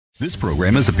This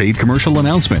program is a paid commercial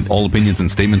announcement. All opinions and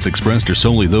statements expressed are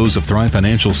solely those of Thrive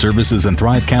Financial Services and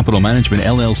Thrive Capital Management,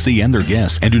 LLC and their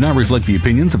guests, and do not reflect the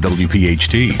opinions of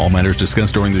WPHT. All matters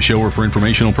discussed during the show are for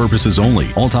informational purposes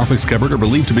only. All topics covered are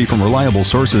believed to be from reliable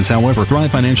sources. However,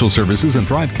 Thrive Financial Services and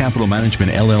Thrive Capital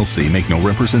Management, LLC make no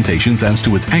representations as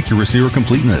to its accuracy or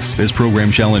completeness. This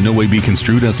program shall in no way be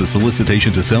construed as a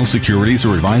solicitation to sell securities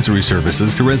or advisory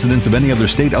services to residents of any other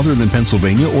state other than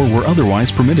Pennsylvania or where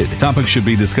otherwise permitted. Topics should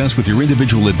be discussed with your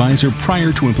individual advisor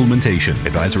prior to implementation.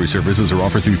 Advisory services are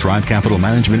offered through Thrive Capital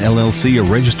Management, LLC, a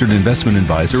registered investment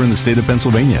advisor in the state of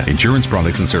Pennsylvania. Insurance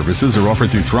products and services are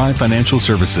offered through Thrive Financial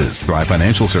Services. Thrive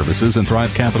Financial Services and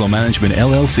Thrive Capital Management,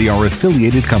 LLC are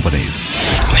affiliated companies.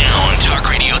 Now on Talk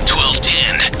Radio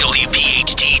 1210,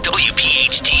 WPHT,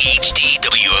 WPHT HD,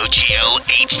 WOGL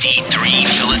HD3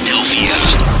 Philadelphia.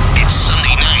 It's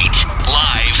Sunday night,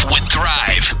 live with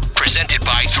Thrive. Presented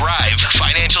by Thrive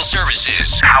Financial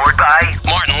Services. Powered by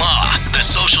Martin Law, the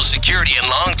Social Security and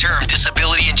Long-Term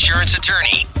Disability Insurance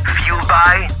Attorney. Fueled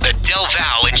by the Del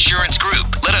Val Insurance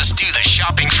Group. Let us do the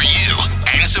shopping for you.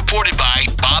 And supported by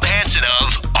Bob Hansen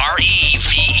of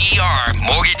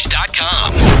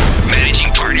REVERMortgage.com. Managing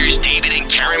partners David and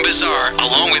Karen Bazar,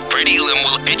 along with Brett Elam,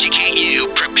 will educate you,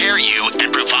 prepare you,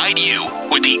 and provide you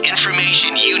with the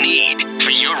information you need for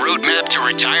your roadmap to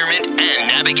retirement and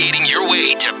navigating your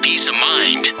way to peace of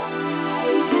mind.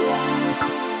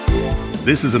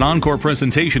 This is an encore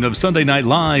presentation of Sunday Night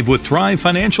Live with Thrive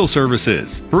Financial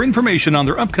Services. For information on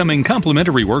their upcoming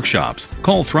complimentary workshops,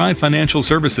 call Thrive Financial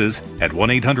Services at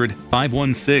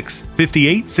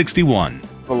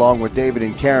 1-800-516-5861. Along with David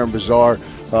and Karen Bazar,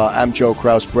 I'm Joe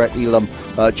Kraus, Brett Elam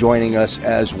joining us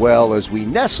as well as we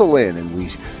nestle in and we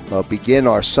begin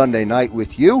our Sunday night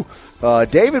with you.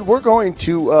 David, we're going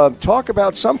to talk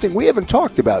about something we haven't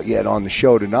talked about yet on the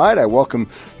show tonight. I welcome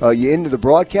you into the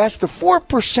broadcast. The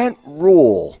 4%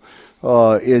 rule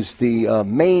is the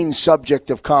main subject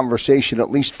of conversation, at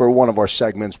least for one of our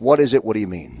segments. What is it? What do you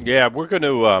mean? Yeah, we're going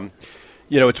to,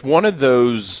 it's one of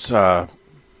those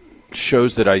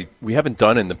shows that we haven't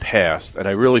done in the past, and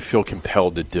I really feel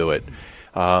compelled to do it.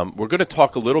 We're going to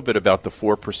talk a little bit about the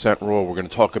 4% rule. We're going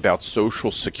to talk about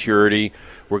Social Security.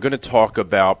 We're going to talk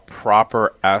about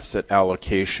proper asset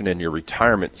allocation in your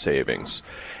retirement savings.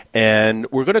 And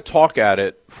we're going to talk at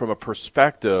it from a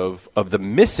perspective of the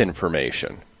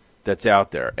misinformation that's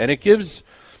out there. And it gives,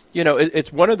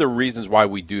 it's one of the reasons why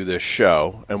we do this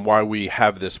show and why we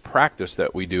have this practice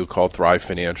that we do called Thrive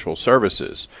Financial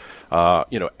Services.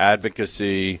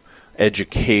 Advocacy,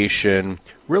 education,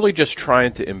 really just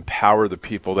trying to empower the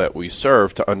people that we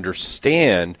serve to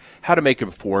understand how to make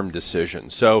informed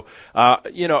decisions. So, a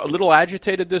little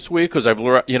agitated this week because I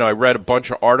read a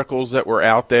bunch of articles that were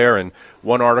out there, and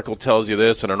one article tells you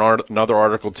this, and another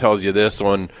article tells you this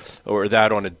on or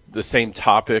that on the same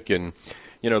topic, and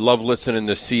love listening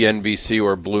to CNBC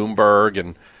or Bloomberg,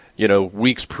 and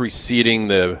weeks preceding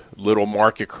the little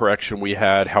market correction we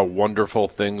had, how wonderful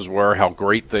things were, how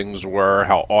great things were,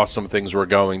 how awesome things were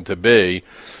going to be.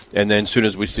 And then as soon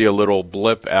as we see a little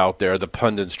blip out there, the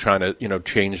pundits trying to,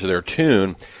 change their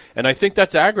tune. And I think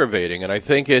that's aggravating. And I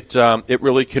think it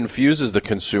really confuses the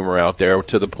consumer out there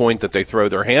to the point that they throw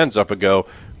their hands up and go,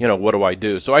 what do I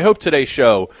do? So I hope today's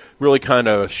show really kind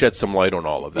of sheds some light on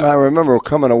all of that. I remember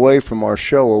coming away from our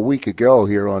show a week ago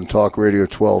here on Talk Radio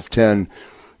 1210,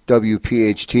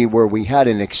 WPHT, where we had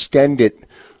an extended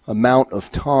amount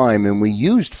of time, and we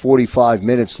used 45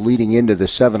 minutes leading into the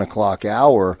 7 o'clock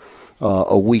hour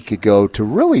a week ago to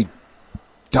really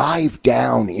dive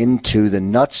down into the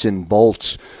nuts and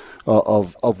bolts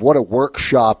of what a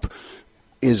workshop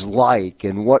is like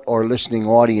and what our listening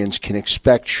audience can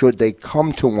expect should they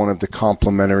come to one of the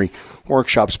complimentary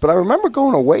workshops. But I remember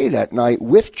going away that night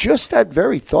with just that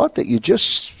very thought that you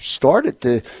just started,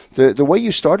 the way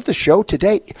you started the show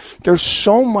today. There's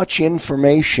so much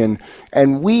information,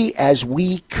 and as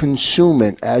we consume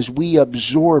it, as we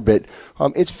absorb it,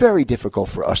 it's very difficult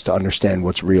for us to understand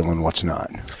what's real and what's not.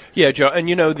 Yeah, Joe, and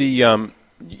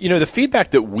the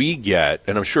feedback that we get,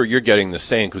 and I'm sure you're getting the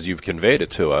same because you've conveyed it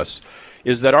to us,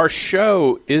 is that our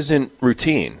show isn't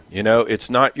routine.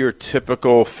 It's not your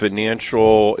typical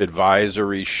financial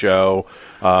advisory show.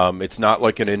 It's not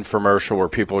like an infomercial where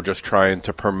people are just trying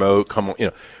to promote.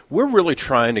 We're really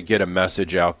trying to get a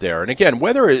message out there. And again,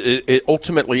 whether it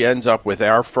ultimately ends up with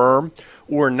our firm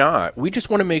or not, we just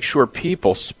want to make sure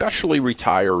people, especially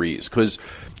retirees, because,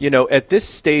 at this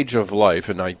stage of life,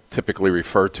 and I typically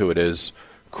refer to it as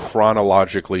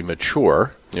chronologically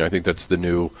mature. I think that's the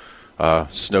new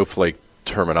snowflake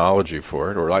terminology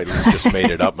for it, or I at least just made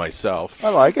it up myself. I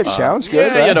like it. Sounds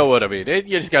good. Yeah, right? you know what I mean. You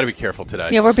just got to be careful today.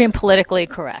 Yeah, we're being politically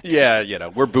correct. Yeah,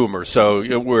 we're boomers,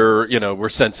 so we're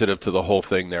sensitive to the whole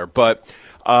thing there. But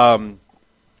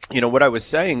what I was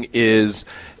saying is,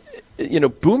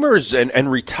 boomers and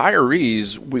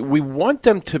retirees, we want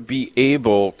them to be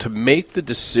able to make the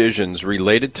decisions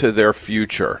related to their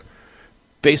future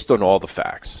based on all the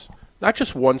facts. Not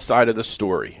just one side of the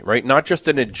story, right? Not just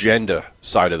an agenda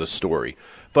side of the story,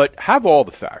 but have all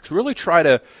the facts. Really try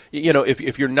to,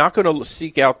 if you're not going to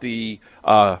seek out the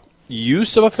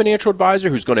use of a financial advisor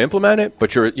who's going to implement it,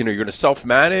 but you're going to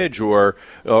self-manage, or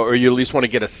you at least want to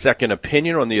get a second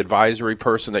opinion on the advisory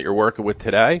person that you're working with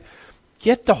today,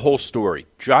 get the whole story,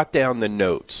 jot down the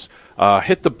notes,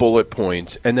 hit the bullet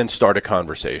points, and then start a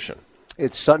conversation.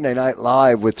 It's Sunday Night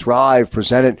Live with Thrive,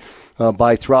 presented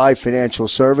by Thrive Financial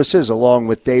Services, along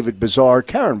with David Bazaar,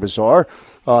 Karen Bazaar,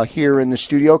 here in the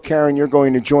studio. Karen, you're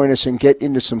going to join us and get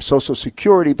into some Social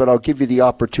Security, but I'll give you the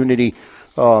opportunity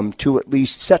to at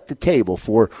least set the table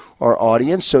for our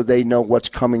audience so they know what's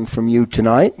coming from you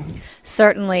tonight.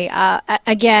 Certainly.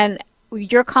 Again,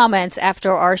 your comments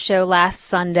after our show last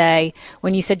Sunday,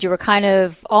 when you said you were kind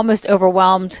of almost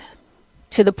overwhelmed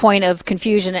to the point of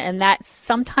confusion, and that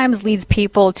sometimes leads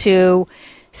people to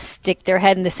stick their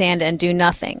head in the sand and do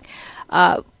nothing.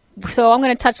 So I'm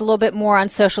going to touch a little bit more on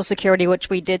Social Security, which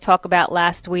we did talk about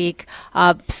last week,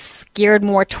 geared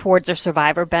more towards the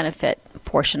survivor benefit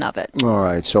portion of it. All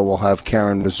right, so we'll have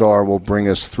Karen Bazaar will bring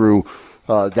us through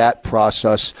that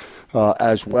process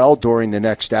as well during the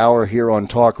next hour here on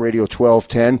Talk Radio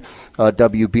 1210.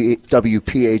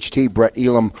 WPHT, Brett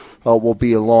Elam will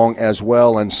be along as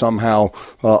well, and somehow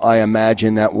I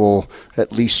imagine that will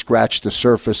at least scratch the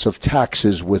surface of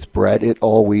taxes with Brett. It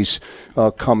always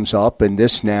comes up, and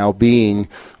this now being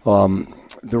the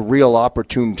real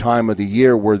opportune time of the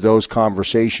year where those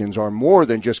conversations are more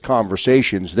than just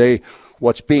conversations.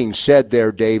 What's being said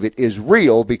there, David, is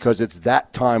real because it's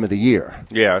that time of the year.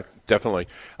 Yeah, definitely.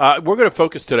 We're going to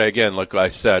focus today, again, like I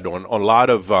said, on a lot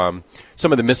of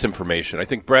some of the misinformation. I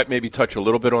think Brett maybe touched a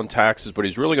little bit on taxes, but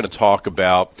he's really going to talk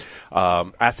about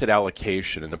asset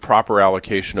allocation and the proper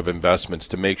allocation of investments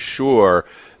to make sure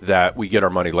that we get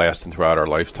our money lasting throughout our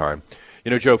lifetime.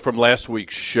 Joe, from last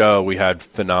week's show, we had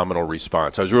phenomenal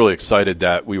response. I was really excited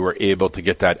that we were able to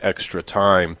get that extra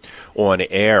time on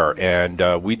air,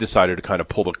 and we decided to kind of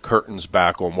pull the curtains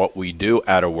back on what we do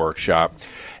at a workshop.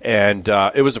 And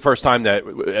it was the first time that,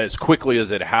 as quickly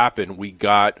as it happened, we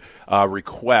got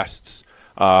requests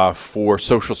for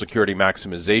Social Security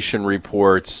maximization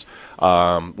reports,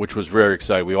 which was very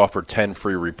exciting. We offered 10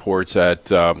 free reports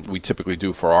that we typically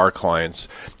do for our clients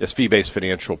as fee-based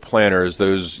financial planners.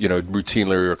 Those,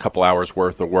 routinely are a couple hours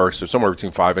worth of work, so somewhere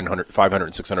between $500 and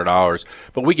 $600.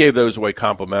 But we gave those away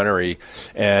complimentary,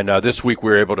 and this week we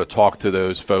were able to talk to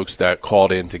those folks that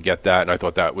called in to get that, and I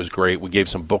thought that was great. We gave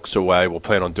some books away. We'll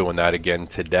plan on doing that again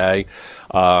today.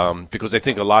 Because I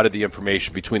think a lot of the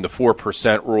information between the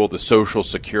 4% rule, the Social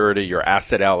Security, your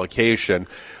asset allocation,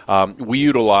 we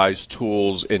utilize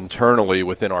tools internally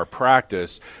within our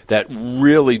practice that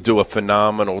really do a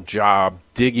phenomenal job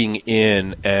digging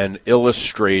in and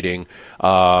illustrating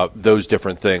those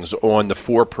different things. On the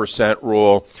 4%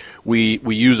 rule, we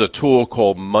use a tool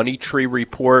called Money Tree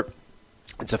Report.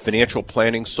 It's a financial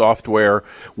planning software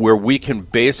where we can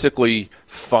basically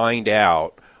find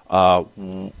out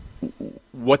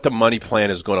what the money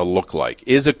plan is going to look like.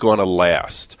 Is it going to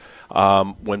last?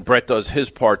 When Brett does his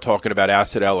part talking about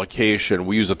asset allocation,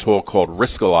 we use a tool called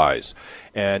Riskalyze,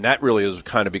 and that really has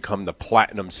kind of become the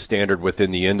platinum standard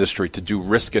within the industry to do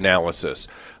risk analysis,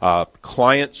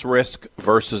 client's risk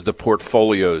versus the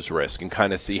portfolio's risk, and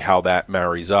kind of see how that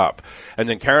marries up. And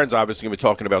then Karen's obviously going to be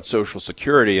talking about Social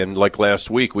Security, and like last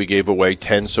week, we gave away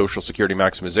 10 Social Security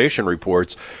maximization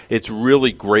reports. It's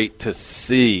really great to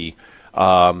see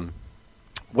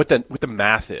what the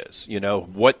math is,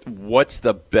 what's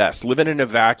the best? Living in a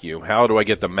vacuum, how do I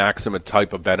get the maximum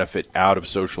type of benefit out of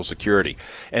Social Security?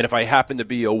 And if I happen to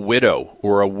be a widow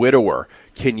or a widower,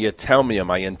 can you tell me, am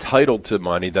I entitled to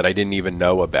money that I didn't even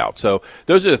know about? So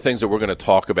those are the things that we're going to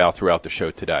talk about throughout the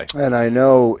show today. And I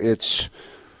know it's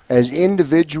as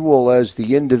individual as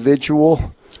the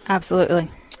individual. Absolutely.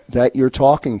 That you're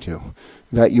talking to,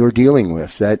 that you're dealing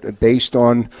with, that based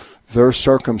on their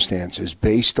circumstances,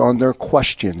 based on their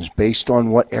questions, based on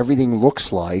what everything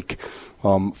looks like,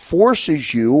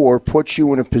 forces you or puts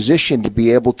you in a position to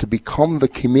be able to become the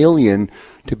chameleon,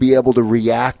 to be able to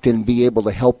react and be able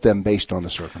to help them based on the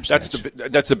circumstances.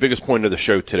 That's the biggest point of the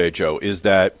show today, Joe, is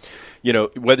that,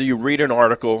 whether you read an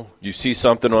article, you see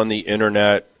something on the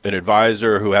internet, an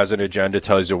advisor who has an agenda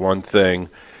tells you one thing,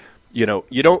 you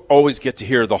don't always get to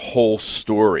hear the whole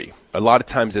story. A lot of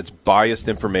times it's biased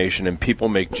information and people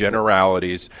make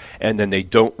generalities and then they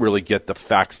don't really get the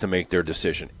facts to make their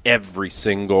decision. Every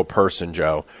single person,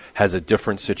 Joe, has a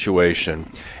different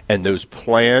situation, and those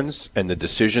plans and the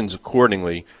decisions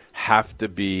accordingly have to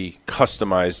be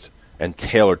customized and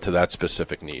tailored to that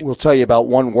specific need. We'll tell you about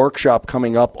one workshop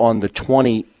coming up on the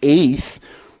 28th.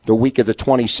 The week of the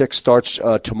 26th starts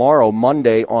tomorrow,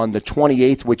 Monday, on the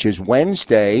 28th, which is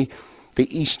Wednesday. The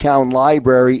Easttown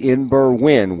Library in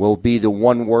Berwyn will be the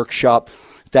one workshop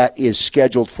that is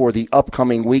scheduled for the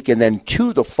upcoming week, and then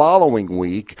two the following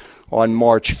week on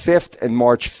March 5th and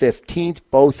March 15th,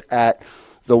 both at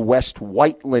the West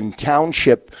Whiteland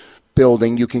Township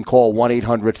building. You can call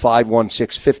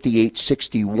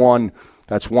 1-800-516-5861.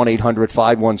 That's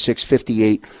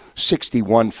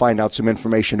 1-800-516-5861. Find out some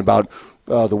information about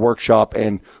the workshop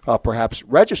and perhaps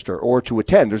register or to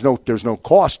attend. There's no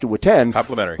cost to attend.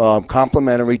 Complimentary.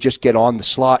 Complimentary. Just get on the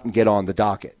slot and get on the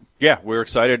docket. Yeah, we're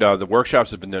excited. The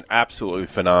workshops have been doing absolutely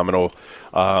phenomenal.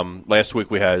 Last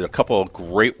week we had a couple of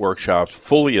great workshops,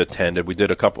 fully attended. We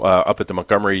did a couple up at the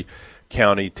Montgomeryville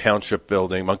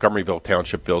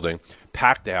Township building,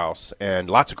 packed house, and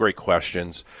lots of great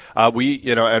questions. And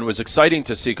it was exciting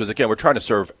to see because again, we're trying to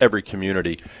serve every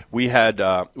community. We had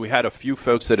a few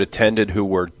folks that attended who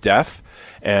were deaf,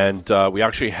 and we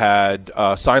actually had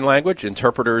sign language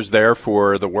interpreters there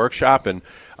for the workshop. And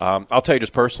I'll tell you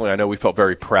just personally, I know we felt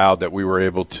very proud that we were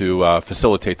able to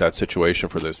facilitate that situation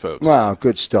for those folks. Wow,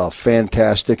 good stuff.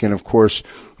 Fantastic. And, of course,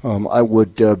 I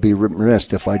would be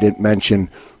remiss if I didn't mention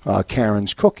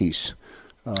Karen's cookies.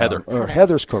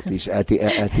 Heather's cookies at the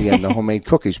end, the homemade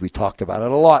cookies. We talked about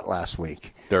it a lot last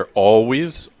week. They're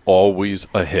always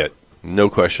a hit. No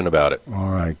question about it. All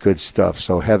right, good stuff.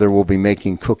 So Heather will be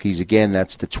making cookies again.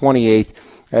 That's the 28th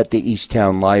at the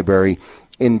Easttown Library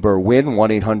in Berwyn,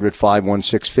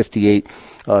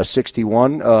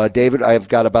 1-800-516-5861. David, I've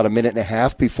got about a minute and a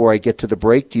half before I get to the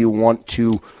break. Do you want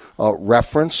to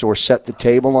reference or set the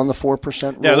table on the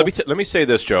 4% rule? Yeah, let me say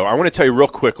this, Joe. I want to tell you real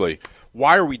quickly,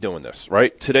 why are we doing this,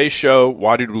 right? Today's show,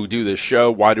 why did we do this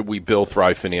show? Why did we build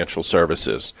Thrive Financial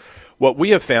Services? What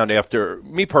we have found after a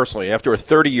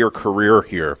 30-year career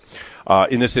here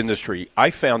in this industry, I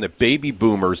found that baby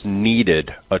boomers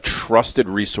needed a trusted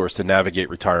resource to navigate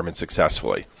retirement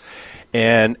successfully.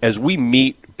 And as we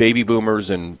meet baby boomers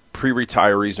and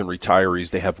pre-retirees and retirees,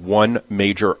 they have one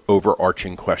major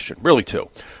overarching question, really two.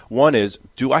 One is,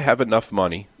 do I have enough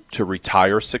money to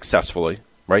retire successfully,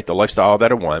 right, the lifestyle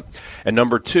that I want? And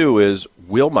number two is,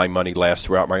 will my money last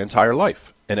throughout my entire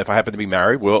life? And if I happen to be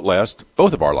married, will it last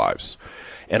both of our lives?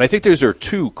 And I think those are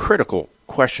two critical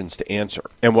questions to answer.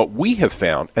 And what we have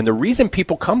found, and the reason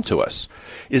people come to us,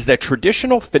 is that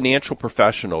traditional financial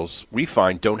professionals, we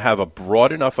find, don't have a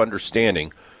broad enough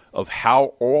understanding of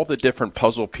how all the different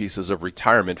puzzle pieces of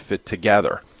retirement fit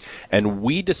together. And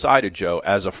we decided, Joe,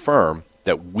 as a firm,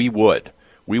 that we would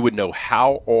know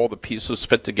how all the pieces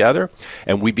fit together,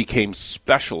 and we became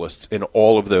specialists in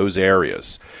all of those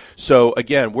areas. So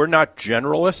again, we're not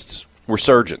generalists, we're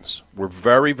surgeons. We're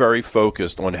very, very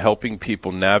focused on helping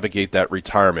people navigate that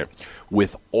retirement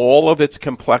with all of its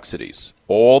complexities,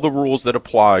 all the rules that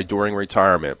apply during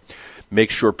retirement. Make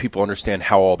sure people understand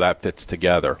how all that fits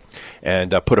together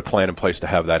and put a plan in place to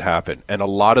have that happen. And a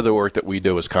lot of the work that we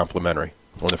do is complementary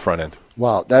on the front end.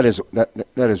 Wow, that is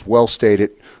well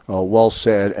stated, well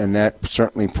said, and that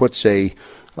certainly puts a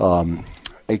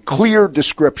clear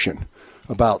description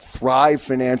about Thrive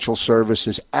Financial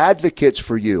Services, advocates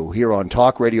for you here on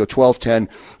Talk Radio 1210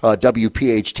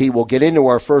 WPHT. We'll get into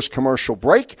our first commercial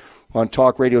break on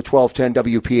Talk Radio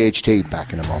 1210 WPHT.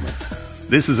 Back in a moment.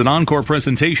 This is an encore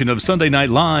presentation of Sunday Night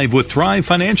Live with Thrive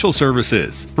Financial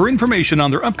Services. For information on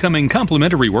their upcoming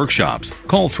complimentary workshops,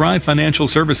 call Thrive Financial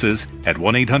Services at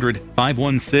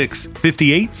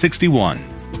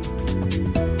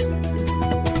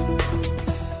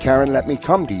 1-800-516-5861. Karen, let me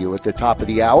come to you at the top of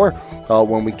the hour.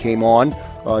 When we came on,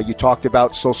 you talked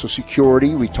about Social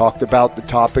Security. We talked about the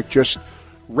topic, just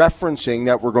referencing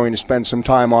that we're going to spend some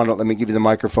time on it. Let me give you the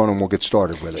microphone and we'll get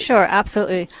started with it. Sure,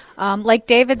 absolutely. Like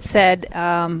David said,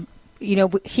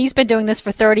 he's been doing this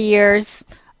for 30 years.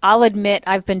 I'll admit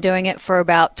I've been doing it for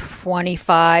about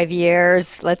 25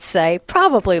 years, let's say,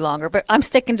 probably longer, but I'm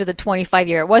sticking to the 25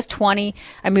 year. It was 20.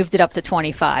 I moved it up to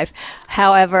 25.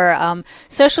 However,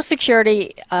 Social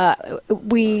Security,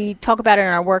 we talk about it in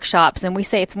our workshops, and we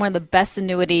say it's one of the best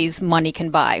annuities money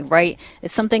can buy, right?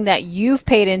 It's something that you've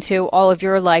paid into all of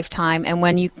your lifetime, and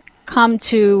when you come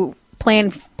to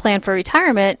plan for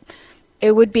retirement,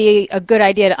 it would be a good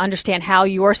idea to understand how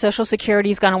your Social Security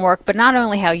is going to work, but not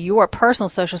only how your personal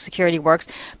Social Security works,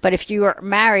 but if you are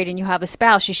married and you have a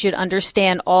spouse, you should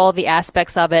understand all the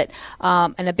aspects of it.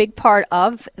 And a big part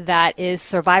of that is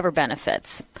survivor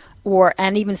benefits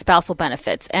and even spousal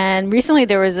benefits. And recently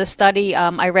there was a study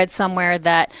I read somewhere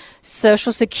that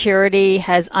Social Security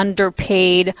has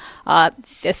underpaid.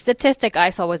 The statistic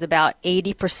I saw was about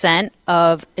 80%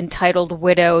 of entitled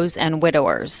widows and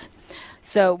widowers.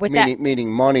 So with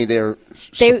meaning money they're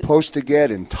supposed to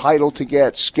get, entitled to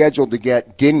get, scheduled to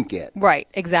get, didn't get. Right,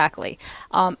 exactly.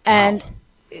 And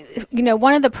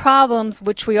one of the problems,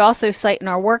 which we also cite in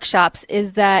our workshops,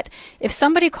 is that if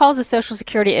somebody calls the Social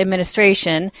Security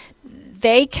Administration,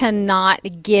 they cannot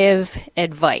give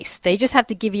advice. They just have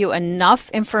to give you enough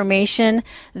information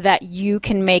that you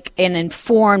can make an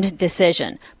informed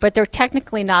decision. But they're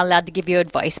technically not allowed to give you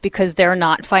advice because they're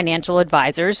not financial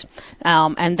advisors,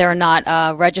 and they're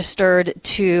not registered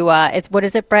to, what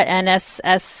is it, Brett?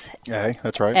 NSSA?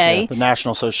 That's right. Yeah, the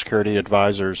National Social Security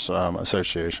Advisors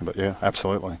Association. But yeah,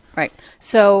 absolutely. Right.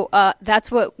 So that's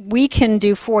what we can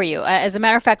do for you. As a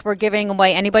matter of fact, we're giving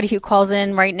away anybody who calls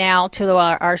in right now to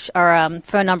our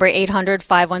phone number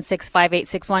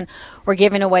 800-516-5861. We're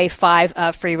giving away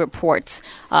 5 free reports.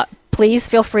 Please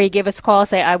feel free to give us a call.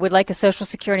 Say, I would like a Social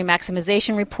Security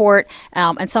maximization report,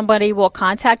 and somebody will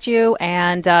contact you,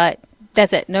 and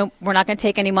that's it. No, we're not going to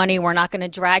take any money. We're not going to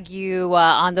drag you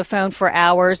on the phone for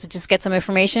hours to just get some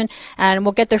information, and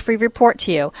we'll get the free report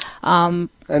to you. And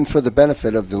for the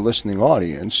benefit of the listening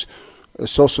audience, a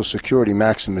Social Security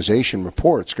maximization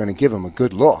report is going to give them a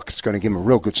good look. It's going to give them a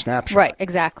real good snapshot. Right,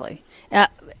 exactly.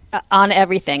 On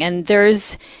everything. And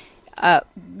there's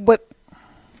what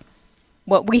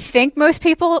we think most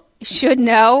people should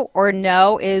know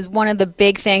is one of the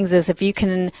big things is if you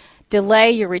can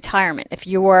delay your retirement. If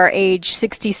you are age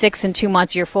 66 and 2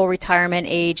 months, your full retirement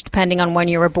age, depending on when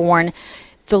you were born,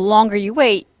 the longer you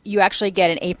wait, you actually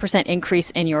get an 8%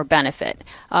 increase in your benefit.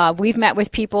 We've met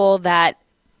with people that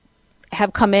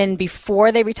have come in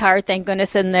before they retired, thank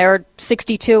goodness, and they're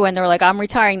 62 and they're like, I'm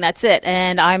retiring, that's it,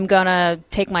 and I'm going to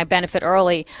take my benefit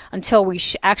early until we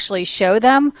actually show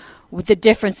them the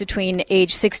difference between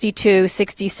age 62,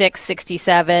 66,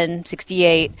 67,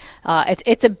 68.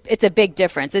 It's a big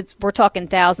difference. We're talking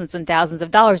thousands and thousands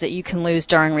of dollars that you can lose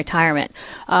during retirement.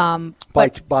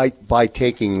 By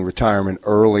taking retirement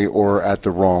early or at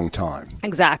the wrong time.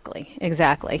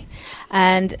 Exactly.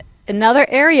 And another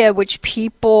area which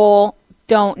people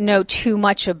don't know too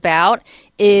much about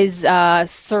is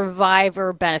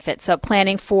survivor benefits. So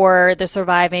planning for the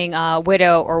surviving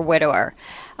widow or widower.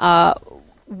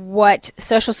 What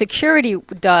Social Security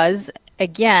does,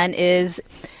 again, is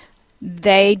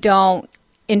they don't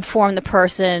inform the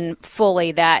person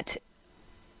fully that.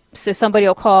 So somebody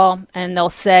will call and they'll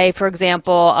say, for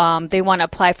example, they want to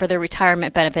apply for their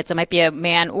retirement benefits. It might be a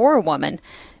man or a woman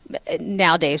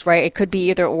nowadays, right? It could be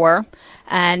either or.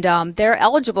 And they're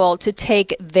eligible to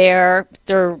take they're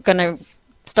going to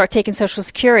start taking Social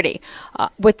Security.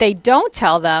 What they don't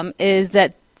tell them is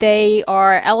that they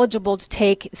are eligible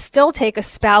to still take a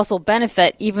spousal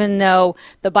benefit, even though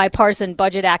the Bipartisan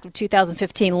Budget Act of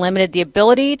 2015 limited the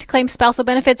ability to claim spousal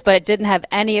benefits, but it didn't have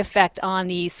any effect on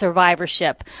the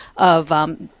survivorship of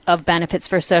benefits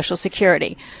for Social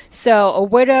Security. So a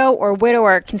widow or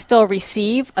widower can still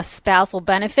receive a spousal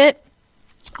benefit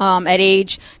at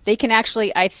age. They can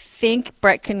actually, I think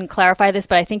Brett can clarify this,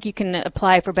 but I think you can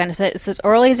apply for benefits as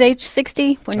early as age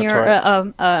 60 when That's you're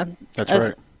right. That's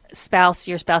right.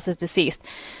 Your spouse is deceased.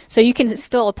 So you can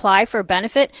still apply for a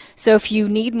benefit. So if you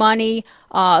need money,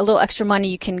 a little extra money,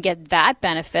 you can get that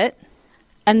benefit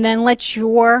and then let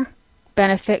your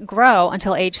benefit grow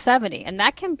until age 70. And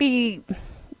that can be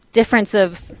difference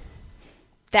of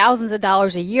thousands of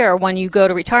dollars a year when you go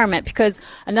to retirement, because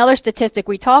another statistic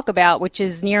we talk about, which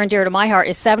is near and dear to my heart,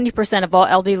 is 70% of all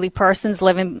elderly persons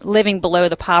living below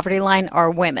the poverty line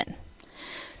are women.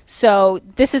 So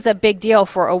this is a big deal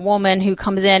for a woman who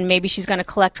comes in. Maybe she's going to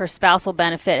collect her spousal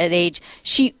benefit at age.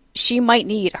 She might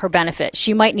need her benefit.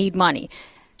 She might need money.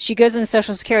 She goes into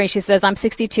Social Security. She says, I'm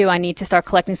 62. I need to start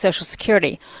collecting Social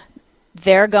Security.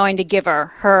 They're going to give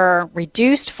her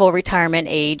reduced full retirement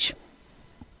age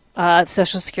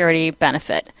Social Security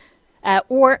benefit.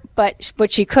 But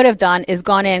what she could have done is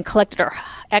gone in, collected her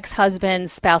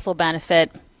ex-husband's spousal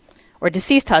benefit or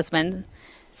deceased husband's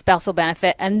spousal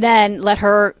benefit, and then let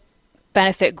her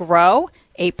benefit grow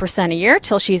 8% a year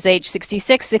till she's age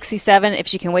 66, 67. If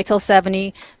she can wait till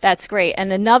 70, that's great.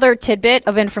 And another tidbit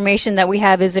of information that we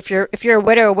have is if you're a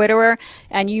widow or widower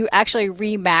and you actually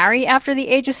remarry after the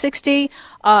age of 60,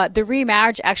 the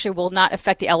remarriage actually will not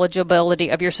affect the eligibility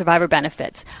of your survivor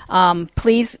benefits.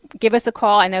 Please give us a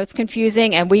call. I know it's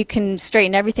confusing, and we can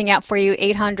straighten everything out for you.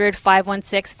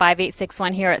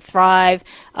 800-516-5861 here at Thrive.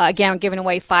 Again, we're giving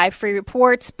away 5 free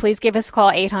reports. Please give us a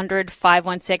call,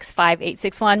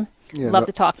 800-516-5861. Love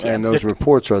to talk to you. And those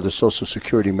reports are the Social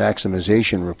Security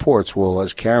maximization reports. Will,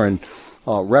 as Karen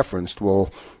referenced,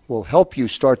 will help you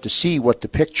start to see what the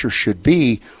picture should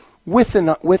be with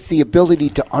the ability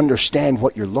to understand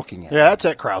what you're looking at. Yeah, that's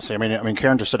it, Krause. I mean,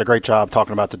 Karen just did a great job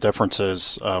talking about the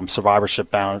differences,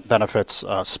 survivorship benefits,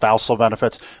 spousal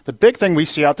benefits. The big thing we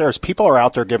see out there is people are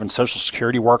out there giving Social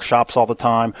Security workshops all the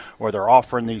time, or they're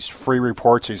offering these free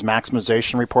reports, these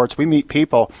maximization reports. We meet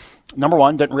people, number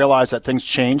one, didn't realize that things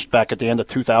changed back at the end of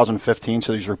 2015,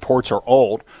 so these reports are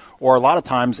old. Or a lot of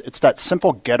times it's that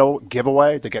simple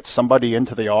giveaway to get somebody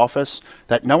into the office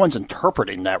that no one's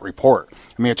interpreting that report.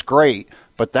 I mean, it's great,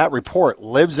 but that report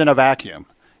lives in a vacuum.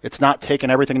 It's not taking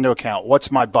everything into account.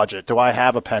 What's my budget? Do I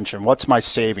have a pension? What's my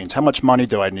savings? How much money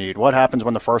do I need? What happens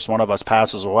when the first one of us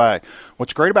passes away?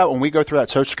 What's great about when we go through that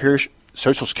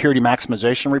Social Security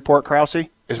maximization report, Krause,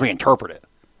 is we interpret it.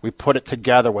 We put it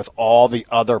together with all the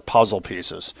other puzzle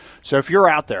pieces. So if you're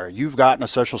out there, you've gotten a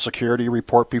Social Security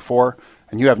report before,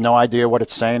 and you have no idea what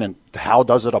it's saying and how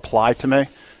does it apply to me,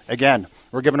 again,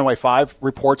 we're giving away 5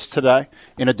 reports today.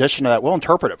 In addition to that, we'll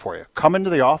interpret it for you. Come into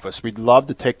the office. We'd love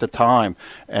to take the time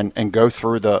and go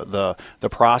through the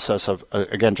process of,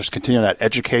 again, just continue that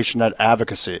education, that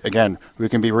advocacy. Again, we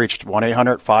can be reached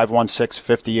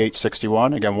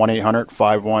 1-800-516-5861. Again,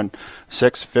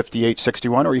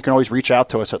 1-800-516-5861. Or you can always reach out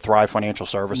to us at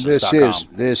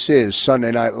ThriveFinancialServices.com. This is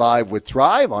Sunday Night Live with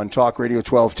Thrive on Talk Radio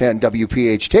 1210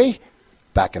 WPHT.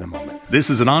 Back in a moment. This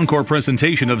is an encore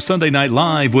presentation of Sunday Night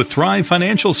Live with Thrive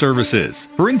Financial Services.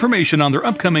 For information on their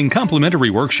upcoming complimentary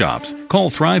workshops, call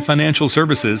Thrive Financial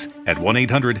Services at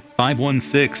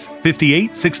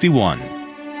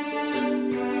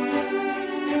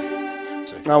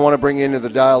 1-800-516-5861. I want to bring you into the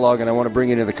dialogue, and I want to bring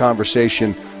you into the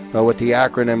conversation with the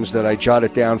acronyms that I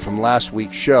jotted down from last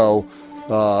week's show.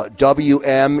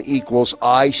 WM equals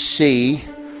IC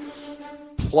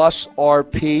plus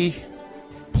RP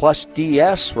plus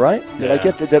DS, right? Did I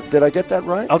get that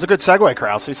right? That was a good segue,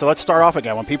 Krause. So let's start off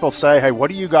again. When people say, hey, what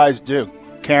do you guys do?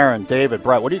 Karen, David,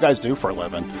 Brett, what do you guys do for a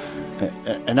living?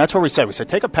 And that's what we say. We say,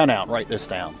 take a pen out and write this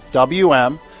down.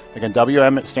 WM, again,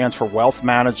 WM, it stands for Wealth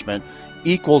Management,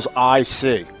 equals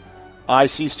IC.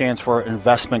 IC stands for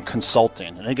Investment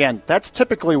Consulting. And again, that's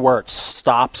typically where it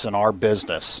stops in our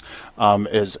business,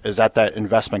 is at that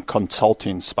investment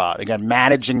consulting spot. Again,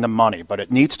 managing the money, but it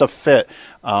needs to fit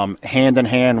hand in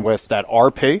hand with that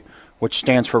RP, which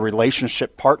stands for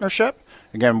Relationship Partnership.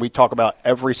 Again, we talk about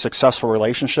every successful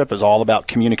relationship is all about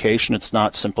communication. It's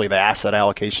not simply the asset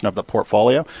allocation of the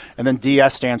portfolio. And then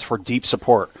DS stands for Deep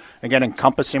Support. Again,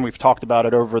 encompassing, we've talked about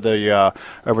it over the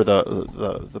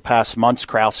past months,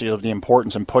 Krause, of the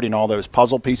importance in putting all those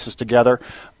puzzle pieces together,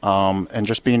 and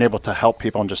just being able to help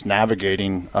people and just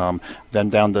navigating them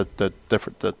down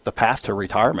the path to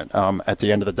retirement at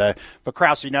the end of the day. But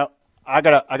Krause, I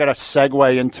got a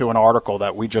segue into an article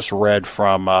that we just read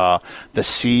from the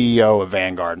CEO of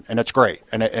Vanguard, and it's great.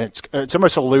 And it's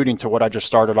almost alluding to what I just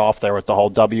started off there with the whole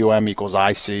WM equals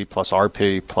IC plus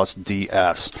RP plus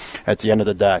DS at the end of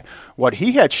the day. What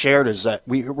he had shared is that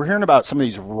we're hearing about some of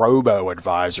these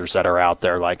robo-advisors that are out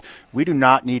there. Like, we do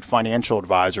not need financial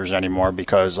advisors anymore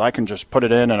because I can just put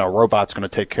it in and a robot's going to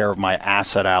take care of my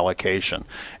asset allocation.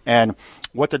 And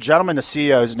what the gentleman, the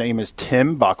CEO, his name is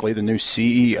Tim Buckley, the new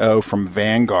CEO from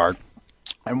Vanguard.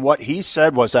 And what he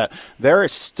said was that there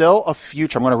is still a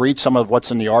future. I'm going to read some of what's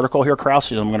in the article here,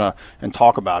 Krause, and I'm going to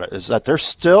talk about it. Is that there's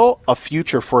still a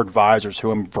future for advisors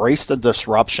who embrace the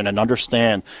disruption and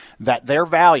understand that their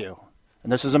value,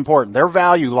 and this is important, their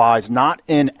value lies not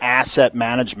in asset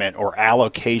management or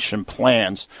allocation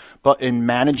plans, but in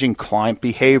managing client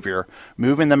behavior,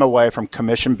 moving them away from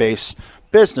commission-based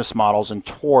business models and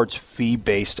towards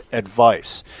fee-based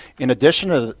advice. In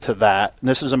addition to that, and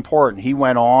this is important, he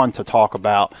went on to talk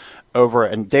about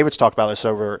and David's talked about this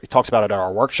he talks about it at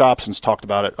our workshops and he's talked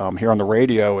about it here on the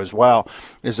radio as well,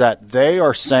 is that they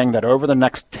are saying that over the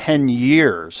next 10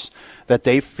 years that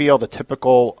they feel the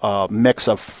typical mix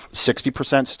of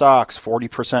 60% stocks,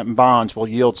 40% in bonds will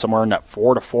yield somewhere in that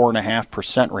 4 to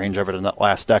 4.5% range over the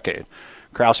last decade.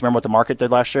 Krause, remember what the market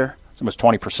did last year? It's almost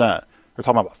 20%.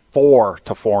 we're talking about 4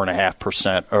 to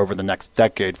 4.5% over the next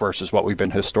decade versus what we've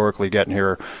been historically getting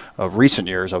here of recent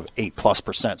years of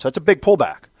 8+%. So it's a big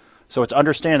pullback. So it's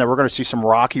understand that we're going to see some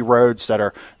rocky roads that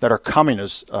are coming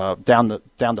as down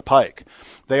the pike.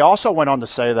 They also went on to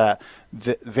say that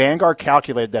Vanguard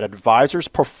calculated that advisors'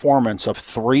 performance of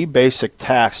 3 basic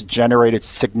tasks generated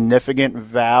significant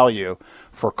value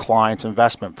for clients'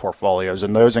 investment portfolios,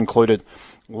 and those included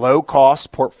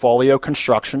low-cost portfolio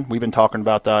construction. We've been talking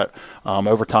about that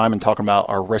over time and talking about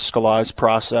our Riskalyze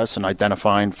process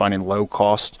and finding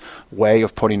low-cost way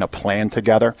of putting a plan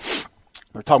together.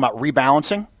 We're talking about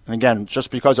rebalancing. And again,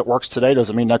 just because it works today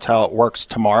doesn't mean that's how it works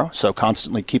tomorrow. So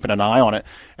constantly keeping an eye on it.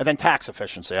 And then tax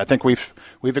efficiency. I think we've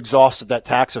exhausted that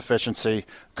tax efficiency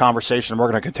conversation. We're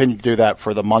going to continue to do that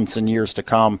for the months and years to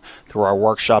come through our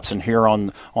workshops and here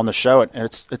on the show. And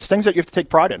it's things that you have to take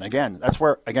pride in. Again, that's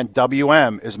where,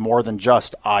 WM is more than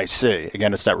just IC.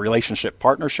 Again, it's that relationship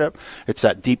partnership. It's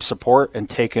that deep support and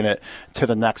taking it to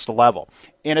the next level.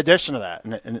 In addition to that,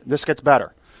 and this gets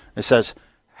better, it says,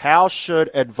 how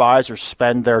should advisors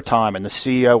spend their time? And the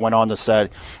CEO went on to say,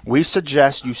 we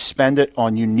suggest you spend it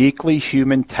on uniquely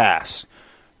human tasks.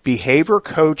 Behavior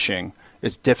coaching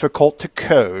is difficult to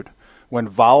code. When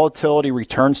volatility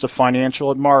returns to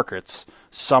financial markets,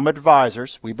 some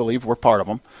advisors, we believe we're part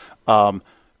of them,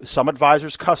 some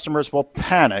advisors' customers will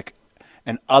panic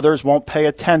and others won't pay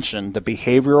attention. The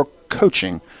behavioral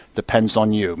coaching depends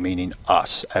on you, meaning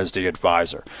us as the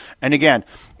advisor. And again,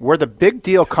 where the big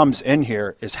deal comes in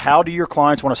here is how do your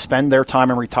clients want to spend their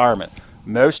time in retirement?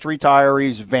 Most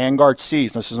retirees, Vanguard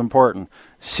sees, this is important,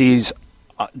 sees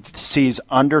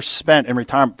underspent in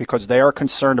retirement because they are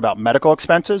concerned about medical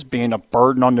expenses being a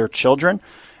burden on their children.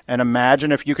 And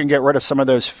imagine if you can get rid of some of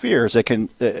those fears, it can,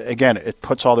 again, it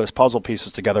puts all those puzzle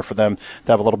pieces together for them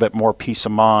to have a little bit more peace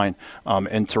of mind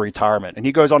into retirement. And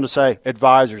he goes on to say,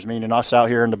 advisors, meaning us out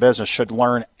here in the business, should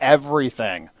learn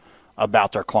everything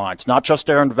about their clients, not just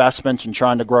their investments and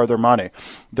trying to grow their money,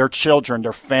 their children,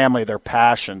 their family, their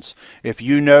passions. If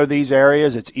you know these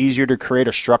areas, it's easier to create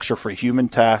a structure for human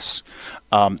tasks.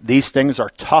 These things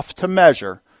are tough to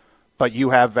measure, but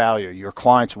you have value. Your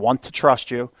clients want to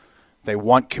trust you. They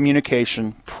want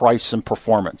communication, price, and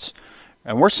performance.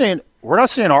 And we're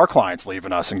not seeing our clients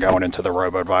leaving us and going into the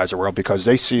robo-advisor world because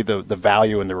they see the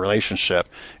value in the relationship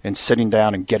and sitting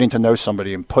down and getting to know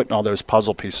somebody and putting all those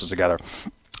puzzle pieces together.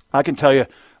 I can tell you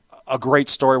a great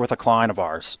story with a client of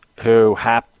ours who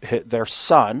their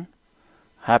son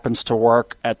happens to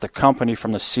work at the company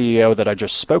from the CEO that I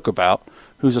just spoke about,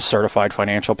 who's a certified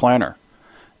financial planner.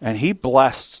 And he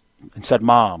blessed and said,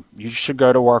 Mom, you should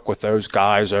go to work with those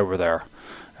guys over there.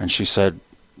 And she said,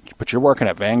 but you're working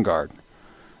at Vanguard.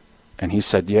 And he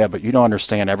said, yeah, but you don't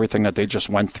understand everything that they just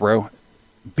went through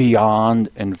beyond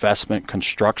investment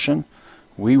construction.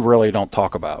 We really don't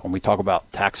talk about when we talk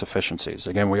about tax efficiencies.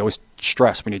 Again, we always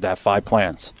stress we need to have 5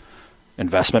 plans: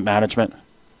 investment management,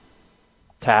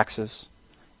 taxes,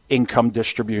 income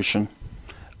distribution,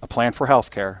 a plan for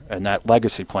healthcare, and that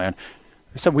legacy plan.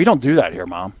 I said, we don't do that here,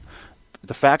 Mom.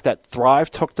 The fact that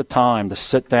Thrive took the time to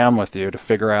sit down with you to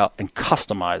figure out and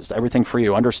customize everything for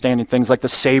you, understanding things like the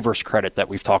Savers credit that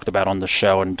we've talked about on the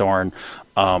show and during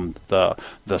the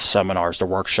seminars, the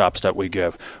workshops that we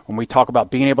give. When we talk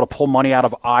about being able to pull money out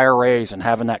of IRAs and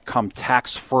having that come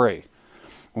tax-free.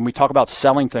 When we talk about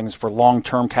selling things for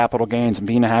long-term capital gains and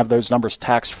being to have those numbers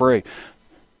tax-free.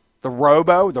 The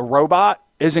robot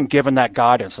isn't given that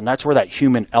guidance, and that's where that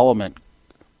human element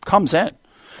comes in.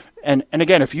 And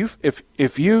again, if you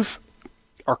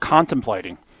are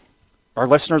contemplating, our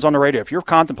listeners on the radio, if you're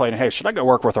contemplating, hey, should I go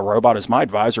work with a robot? Is my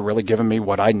advisor really giving me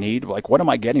what I need? Like, what am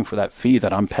I getting for that fee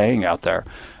that I'm paying out there?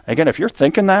 Again, if you're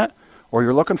thinking that, or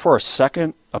you're looking for a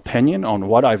second opinion on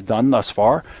what I've done thus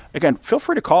far, again, feel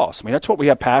free to call us. I mean, that's what we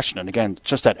have passion in. Again,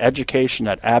 just that education,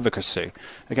 that advocacy.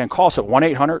 Again, call us at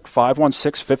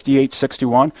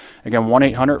 1-800-516-5861. Again,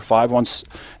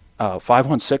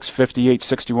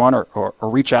 1-800-516-5861 or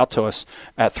reach out to us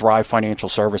at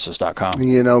thrivefinancialservices.com.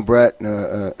 You know, Brett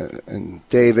and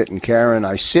David and Karen,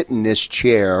 I sit in this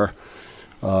chair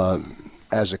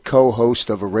as a co-host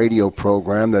of a radio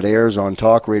program that airs on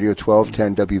Talk Radio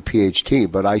 1210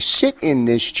 WPHT, but I sit in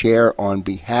this chair on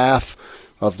behalf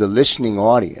of the listening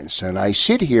audience, and I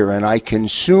sit here and I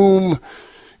consume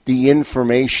the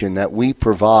information that we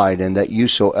provide and that you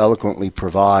so eloquently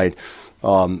provide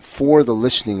for the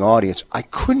listening audience. I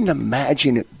couldn't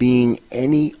imagine it being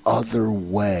any other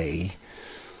way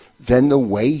than the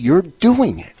way you're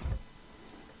doing it.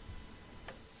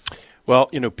 Well,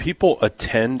 you know, people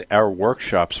attend our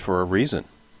workshops for a reason.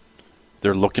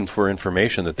 They're looking for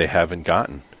information that they haven't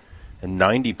gotten. And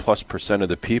 90+% of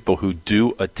the people who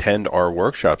do attend our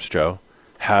workshops, Joe,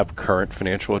 have current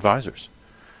financial advisors.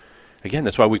 Again,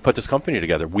 that's why we put this company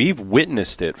together. We've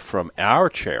witnessed it from our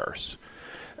chairs.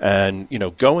 And,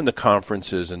 going to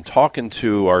conferences and talking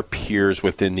to our peers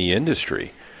within the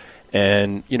industry.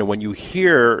 And, when you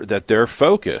hear that their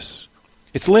focus,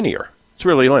 it's linear. It's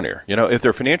really linear. If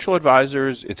they're financial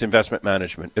advisors, it's investment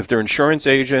management. If they're insurance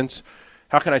agents,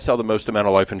 how can I sell the most amount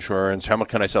of life insurance? How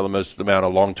can I sell the most amount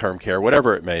of long-term care?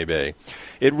 Whatever it may be.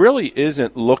 It really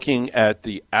isn't looking at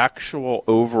the actual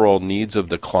overall needs of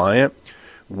the client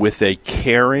with a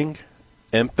caring,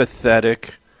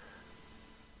 empathetic,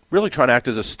 really trying to act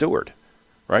as a steward,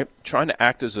 right? Trying to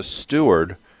act as a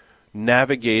steward,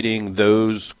 navigating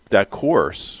that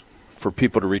course for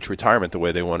people to reach retirement the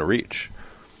way they want to reach.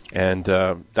 And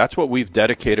that's what we've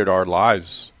dedicated our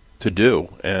lives to do,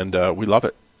 and we love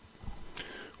it.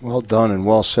 Well done and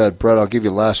well said. Brett, I'll give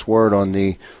you last word on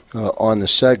the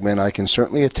segment. I can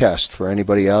certainly attest for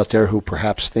anybody out there who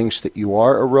perhaps thinks that you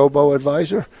are a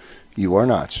robo-advisor. You are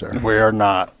not, sir. We are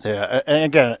not. Yeah. And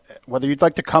again, whether you'd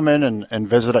like to come in and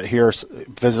visit us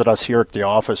here at the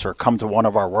office, or come to one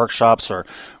of our workshops, or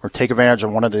take advantage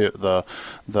of one of the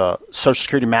Social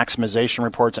Security maximization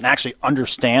reports and actually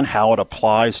understand how it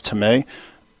applies to me,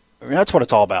 that's what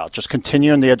it's all about. Just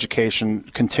continuing the education,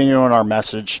 continuing our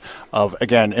message of,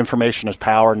 again, information is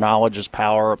power, knowledge is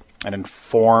power, and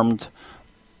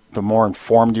the more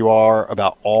informed you are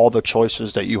about all the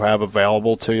choices that you have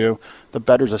available to you, the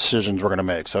better decisions we're going to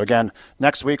make. So again,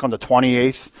 next week on the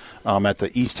 28th at the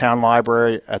Easttown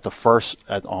Library,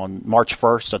 on March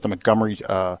 1st at the Montgomery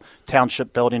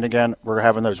Township Building again, we're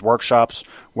having those workshops.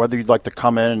 Whether you'd like to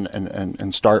come in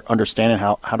and start understanding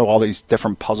how do all these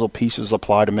different puzzle pieces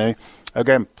apply to me,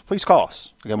 again, please call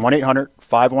us. Again,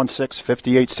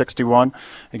 1-800-516-5861.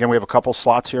 Again, we have a couple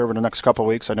slots here over the next couple of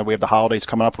weeks. I know we have the holidays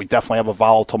coming up. We definitely have a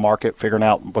volatile market, figuring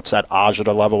out what's that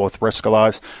agita level with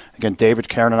Riskalyze. Again, David,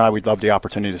 Karen, and I, we'd love the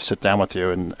opportunity to sit down with you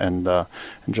and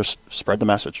just spread the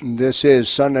message. This is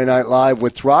Sunday Night Live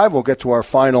with Thrive. We'll get to our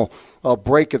final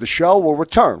break of the show. We'll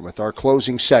return with our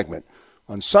closing segment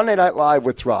on Sunday Night Live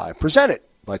with Thrive, presented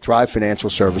by Thrive Financial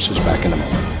Services. Back in a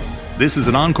moment. This is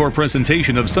an encore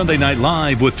presentation of Sunday Night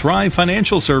Live with Thrive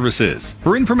Financial Services.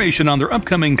 For information on their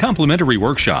upcoming complimentary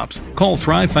workshops, call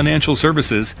Thrive Financial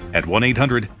Services at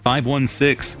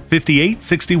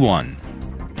 1-800-516-5861.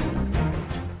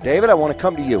 David, I want to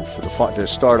come to you for to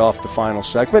start off the final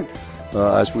segment.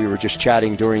 As we were just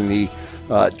chatting during the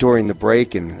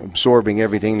break and absorbing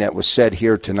everything that was said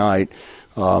here tonight.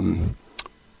 Boy,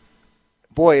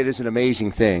 it is an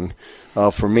amazing thing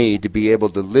for me to be able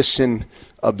to listen,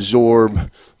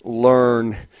 absorb,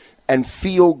 learn, and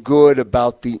feel good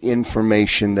about the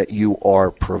information that you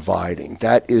are providing.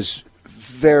 That is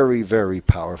very, very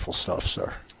powerful stuff,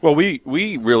 sir. Well, we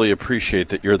really appreciate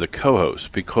that you're the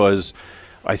co-host, because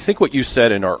I think what you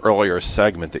said in our earlier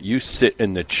segment, that you sit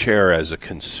in the chair as a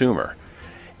consumer,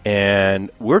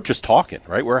 and we're just talking,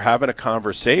 right? We're having a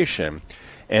conversation,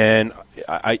 and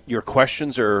your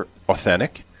questions are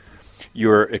authentic.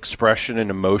 Your expression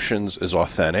and emotions is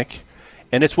authentic.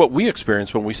 And it's what we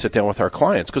experience when we sit down with our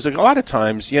clients. Because a lot of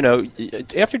times,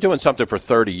 after doing something for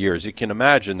 30 years, you can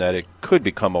imagine that it could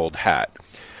become old hat.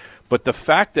 But the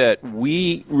fact that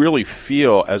we really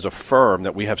feel as a firm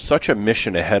that we have such a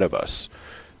mission ahead of us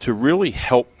to really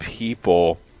help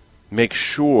people make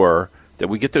sure that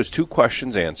we get those two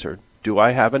questions answered. Do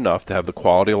I have enough to have the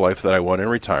quality of life that I want in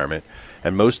retirement?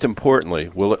 And most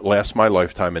importantly, will it last my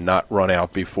lifetime and not run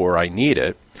out before I need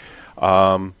it?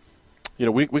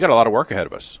 We got a lot of work ahead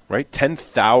of us, right?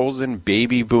 10,000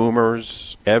 baby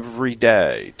boomers every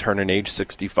day turning age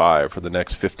 65 for the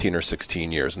next 15 or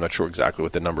 16 years. I'm not sure exactly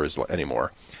what the number is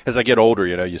anymore. As I get older,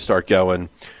 you start going.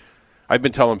 I've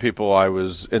been telling people I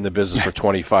was in the business for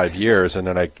 25 years, and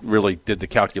then I really did the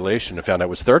calculation and found out it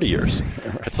was 30 years.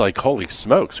 It's like, holy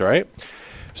smokes, right?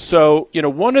 So,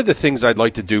 one of the things I'd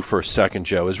like to do for a second,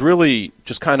 Joe, is really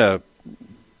just kind of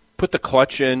put the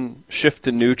clutch in, shift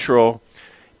to neutral,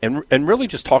 and really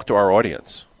just talk to our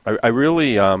audience. I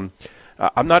really, I'm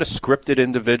not a scripted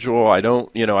individual. I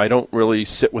don't really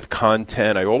sit with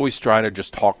content. I always try to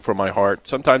just talk from my heart.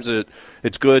 Sometimes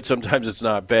it's good. Sometimes it's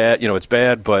not bad. It's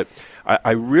bad. But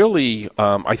I really,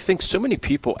 I think so many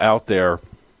people out there,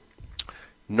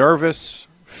 nervous,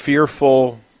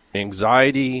 fearful,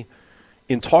 anxiety,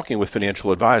 in talking with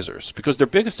financial advisors, because their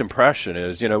biggest impression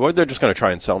is, well, they're just going to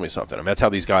try and sell me something. I mean, that's how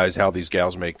these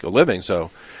gals make a living.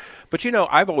 So. But,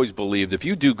 I've always believed if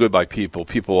you do good by people,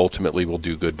 people ultimately will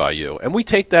do good by you. And we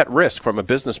take that risk from a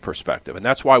business perspective. And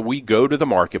that's why we go to the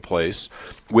marketplace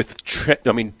with,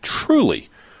 truly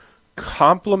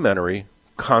complimentary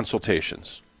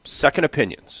consultations, second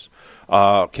opinions,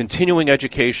 continuing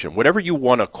education, whatever you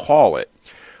want to call it.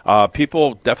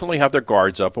 People definitely have their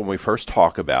guards up when we first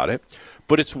talk about it,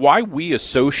 but it's why we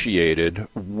associated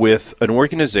with an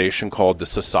organization called the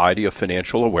Society of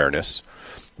Financial Awareness,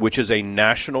 which is a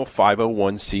national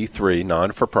 501c3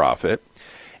 non-for-profit.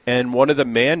 And one of the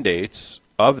mandates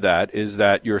of that is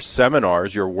that your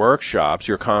seminars, your workshops,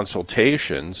 your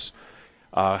consultations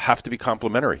have to be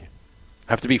complimentary,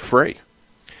 have to be free.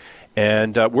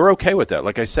 And we're okay with that.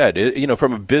 Like I said,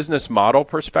 from a business model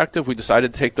perspective, we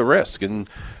decided to take the risk and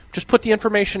just put the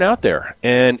information out there.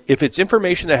 And if it's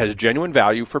information that has genuine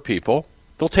value for people,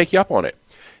 they'll take you up on it.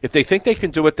 If they think they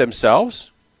can do it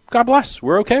themselves, God bless,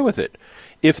 we're okay with it.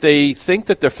 If they think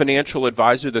that the financial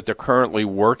advisor that they're currently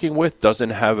working with doesn't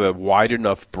have a wide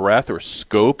enough breadth or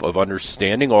scope of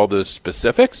understanding all the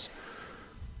specifics,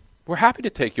 we're happy to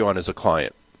take you on as a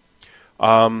client.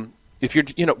 If you're,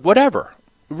 whatever,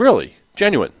 really,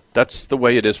 genuine, that's the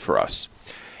way it is for us.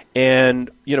 And,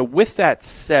 with that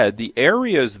said, the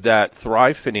areas that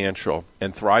Thrive Financial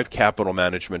and Thrive Capital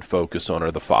Management focus on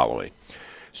are the following.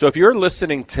 So if you're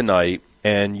listening tonight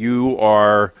and you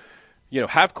are,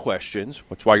 have questions,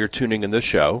 that's why you're tuning in this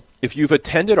show. If you've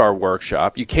attended our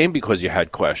workshop, you came because you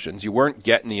had questions. You weren't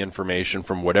getting the information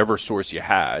from whatever source you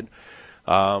had.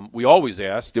 We always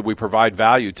ask, did we provide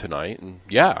value tonight? And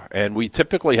yeah, and we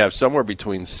typically have somewhere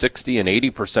between 60 and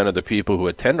 80% of the people who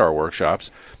attend our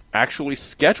workshops actually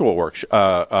schedule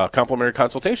complimentary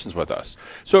consultations with us.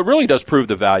 So it really does prove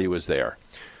the value is there.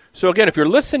 So again, if you're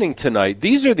listening tonight,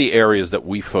 these are the areas that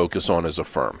we focus on as a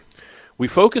firm. We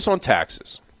focus on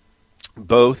taxes,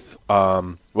 both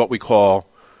what we call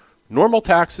normal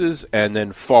taxes and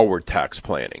then forward tax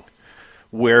planning,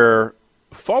 where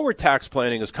forward tax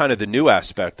planning is kind of the new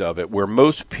aspect of it, where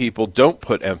most people don't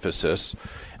put emphasis.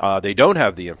 They don't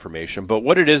have the information. But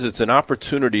what it is, it's an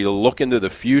opportunity to look into the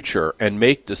future and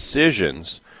make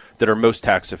decisions that are most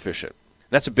tax efficient.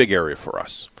 That's a big area for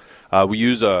us. We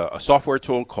use a software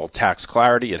tool called Tax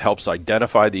Clarity. It helps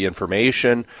identify the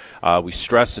information. We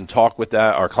stress and talk with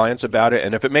our clients about it.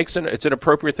 And if it's an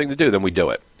appropriate thing to do, then we do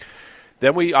it.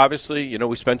 Then we obviously,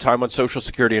 we spend time on Social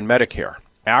Security and Medicare.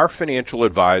 Our financial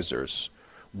advisors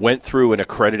went through an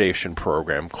accreditation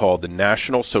program called the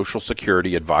National Social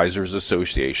Security Advisors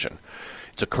Association.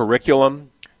 It's a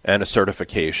curriculum and a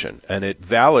certification, and it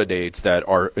validates that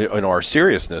our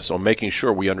seriousness on making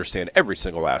sure we understand every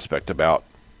single aspect about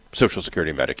Social Security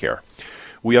and Medicare.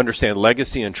 We understand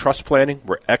legacy and trust planning.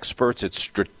 We're experts at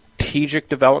strategic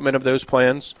development of those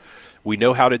plans. We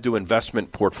know how to do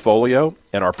investment portfolio,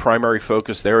 and our primary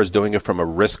focus there is doing it from a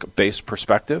risk-based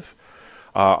perspective.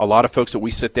 A lot of folks that we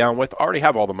sit down with already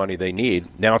have all the money they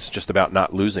need. Now it's just about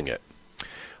not losing it.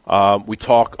 We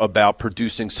talk about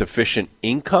producing sufficient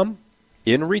income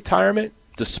in retirement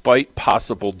despite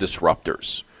possible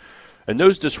disruptors. And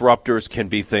those disruptors can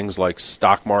be things like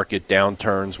stock market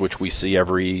downturns, which we see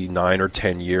every 9 or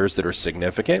 10 years that are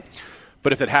significant.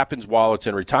 But if it happens while it's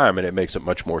in retirement, it makes it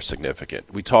much more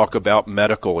significant. We talk about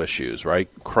medical issues, right?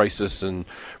 Crisis and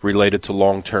related to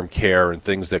long-term care and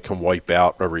things that can wipe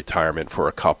out a retirement for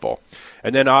a couple.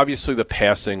 And then obviously the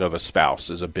passing of a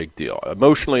spouse is a big deal.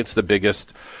 Emotionally, it's the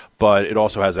biggest, but it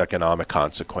also has economic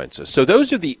consequences. So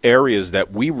those are the areas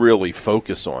that we really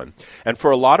focus on. And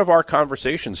for a lot of our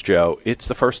conversations, Joe, it's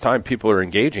the first time people are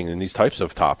engaging in these types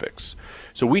of topics.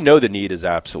 So we know the need is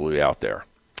absolutely out there.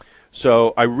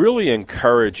 So I really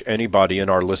encourage anybody in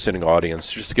our listening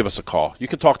audience just to give us a call. You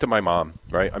can talk to my mom,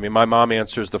 right? I mean, my mom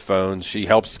answers the phone. She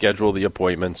helps schedule the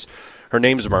appointments. Her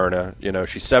name's Myrna.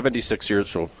 She's 76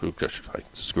 years old. I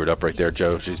screwed up right there,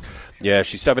 Joe. She's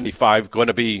 75, going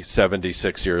to be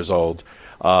 76 years old.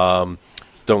 Don't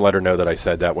let her know that I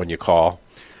said that when you call.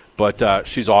 But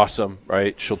she's awesome,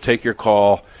 right? She'll take your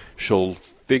call. She'll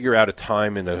figure out a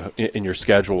time in your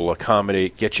schedule,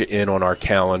 accommodate, get you in on our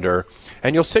calendar,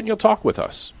 and you'll sit and you'll talk with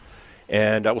us.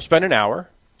 And we'll spend an hour,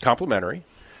 complimentary.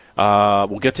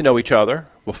 We'll get to know each other.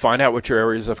 We'll find out what your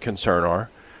areas of concern are.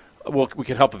 We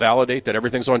can help validate that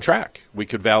everything's on track. We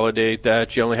could validate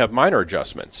that you only have minor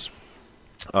adjustments.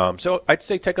 So I'd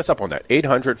say take us up on that.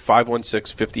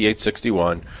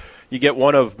 800-516-5861. You get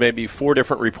one of maybe 4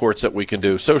 different reports that we can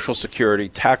do: Social Security,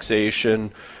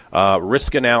 taxation,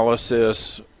 risk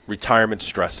analysis, retirement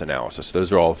stress analysis.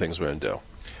 Those are all the things we're going to do.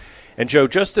 And Joe,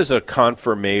 just as a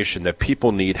confirmation that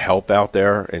people need help out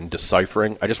there in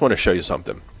deciphering, I just want to show you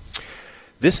something.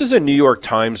 This is a New York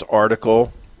Times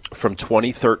article from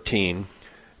 2013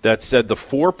 that said the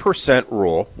 4%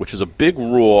 rule, which is a big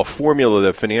rule, a formula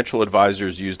that financial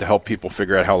advisors use to help people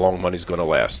figure out how long money's going to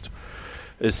last,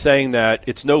 is saying that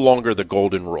it's no longer the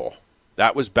golden rule.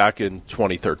 That was back in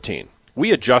 2013.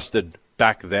 we adjusted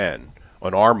back then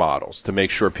on our models to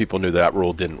make sure people knew that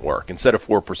rule didn't work. Instead of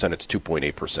 4%, it's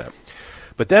 2.8%.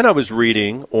 But then I was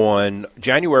reading on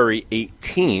January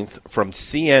 18th from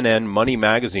CNN Money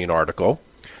Magazine article.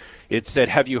 It said,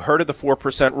 have you heard of the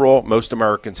 4% rule? Most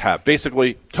Americans have.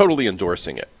 Basically, totally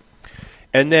endorsing it.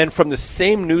 And then from the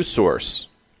same news source,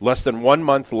 less than 1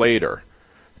 month later,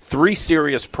 3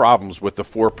 serious problems with the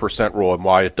 4% rule and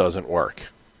why it doesn't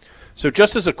work. So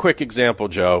just as a quick example,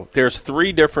 Joe, there's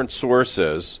 3 different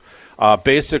sources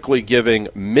basically giving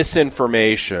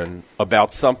misinformation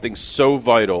about something so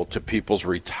vital to people's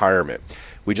retirement.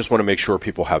 We just want to make sure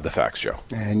people have the facts, Joe.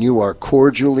 And you are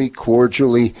cordially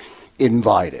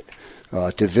invited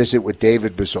to visit with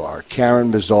David Bazaar,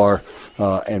 Karen Bazaar,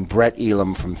 and Brett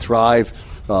Elam from Thrive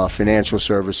Financial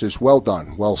Services. Well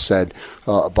done. Well said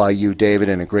by you, David,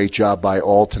 and a great job by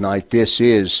all tonight. This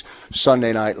is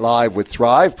Sunday Night Live with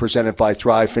Thrive, presented by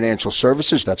Thrive Financial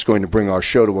Services. That's going to bring our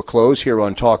show to a close here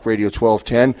on Talk Radio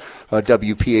 1210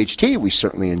 WPHT. We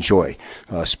certainly enjoy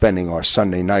spending our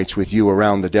Sunday nights with you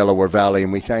around the Delaware Valley,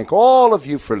 and we thank all of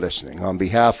you for listening. On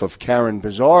behalf of Karen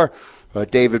Bazaar,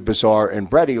 David Bazaar, and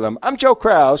Brett Elam, I'm Joe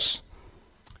Kraus.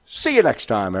 See you next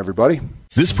time, everybody.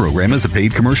 This program is a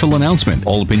paid commercial announcement.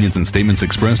 All opinions and statements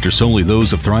expressed are solely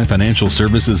those of Thrive Financial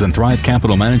Services and Thrive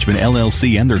Capital Management,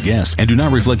 LLC, and their guests, and do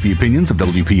not reflect the opinions of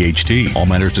WPHT. All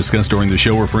matters discussed during the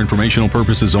show are for informational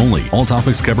purposes only. All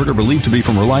topics covered are believed to be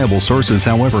from reliable sources.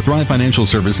 However, Thrive Financial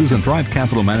Services and Thrive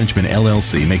Capital Management,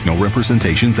 LLC, make no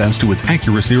representations as to its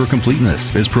accuracy or completeness.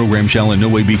 This program shall in no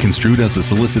way be construed as a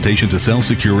solicitation to sell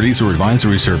securities or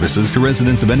advisory services to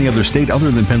residents of any other state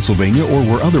other than Pennsylvania or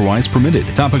where otherwise permitted.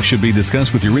 Topics should be discussed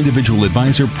with your individual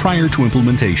advisor prior to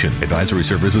implementation. Advisory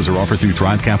services are offered through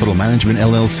Thrive Capital Management,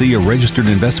 LLC, a registered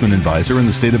investment advisor in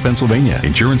the state of Pennsylvania.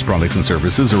 Insurance products and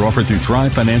services are offered through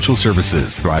Thrive Financial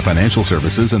Services. Thrive Financial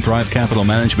Services and Thrive Capital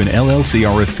Management,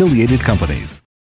 LLC are affiliated companies.